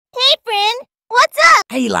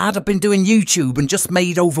Hey lad, I've been doing YouTube and just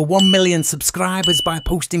made over 1 million subscribers by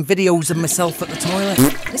posting videos of myself at the toilet.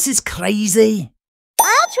 This is crazy.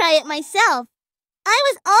 I'll try it myself. I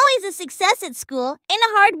was always a success at school and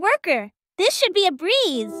a hard worker. This should be a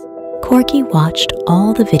breeze. Corgi watched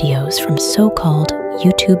all the videos from so-called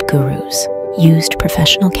YouTube gurus, used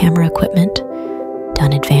professional camera equipment,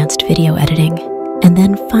 done advanced video editing, and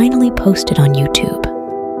then finally posted on YouTube.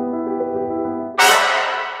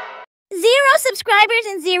 0 subscribers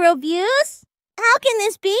and 0 views? How can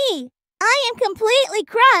this be? I am completely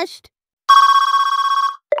crushed.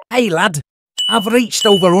 Hey lad, I've reached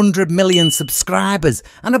over 100 million subscribers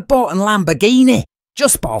and I've bought a Lamborghini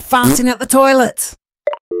just by farting at the toilet.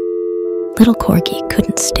 Little Corgi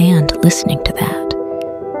couldn't stand listening to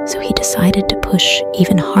that, so he decided to push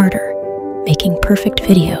even harder, making perfect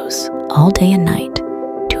videos all day and night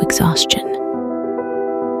to exhaustion.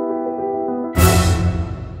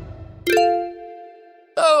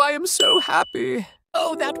 Oh, I am so happy.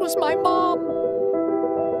 Oh, that was my mom.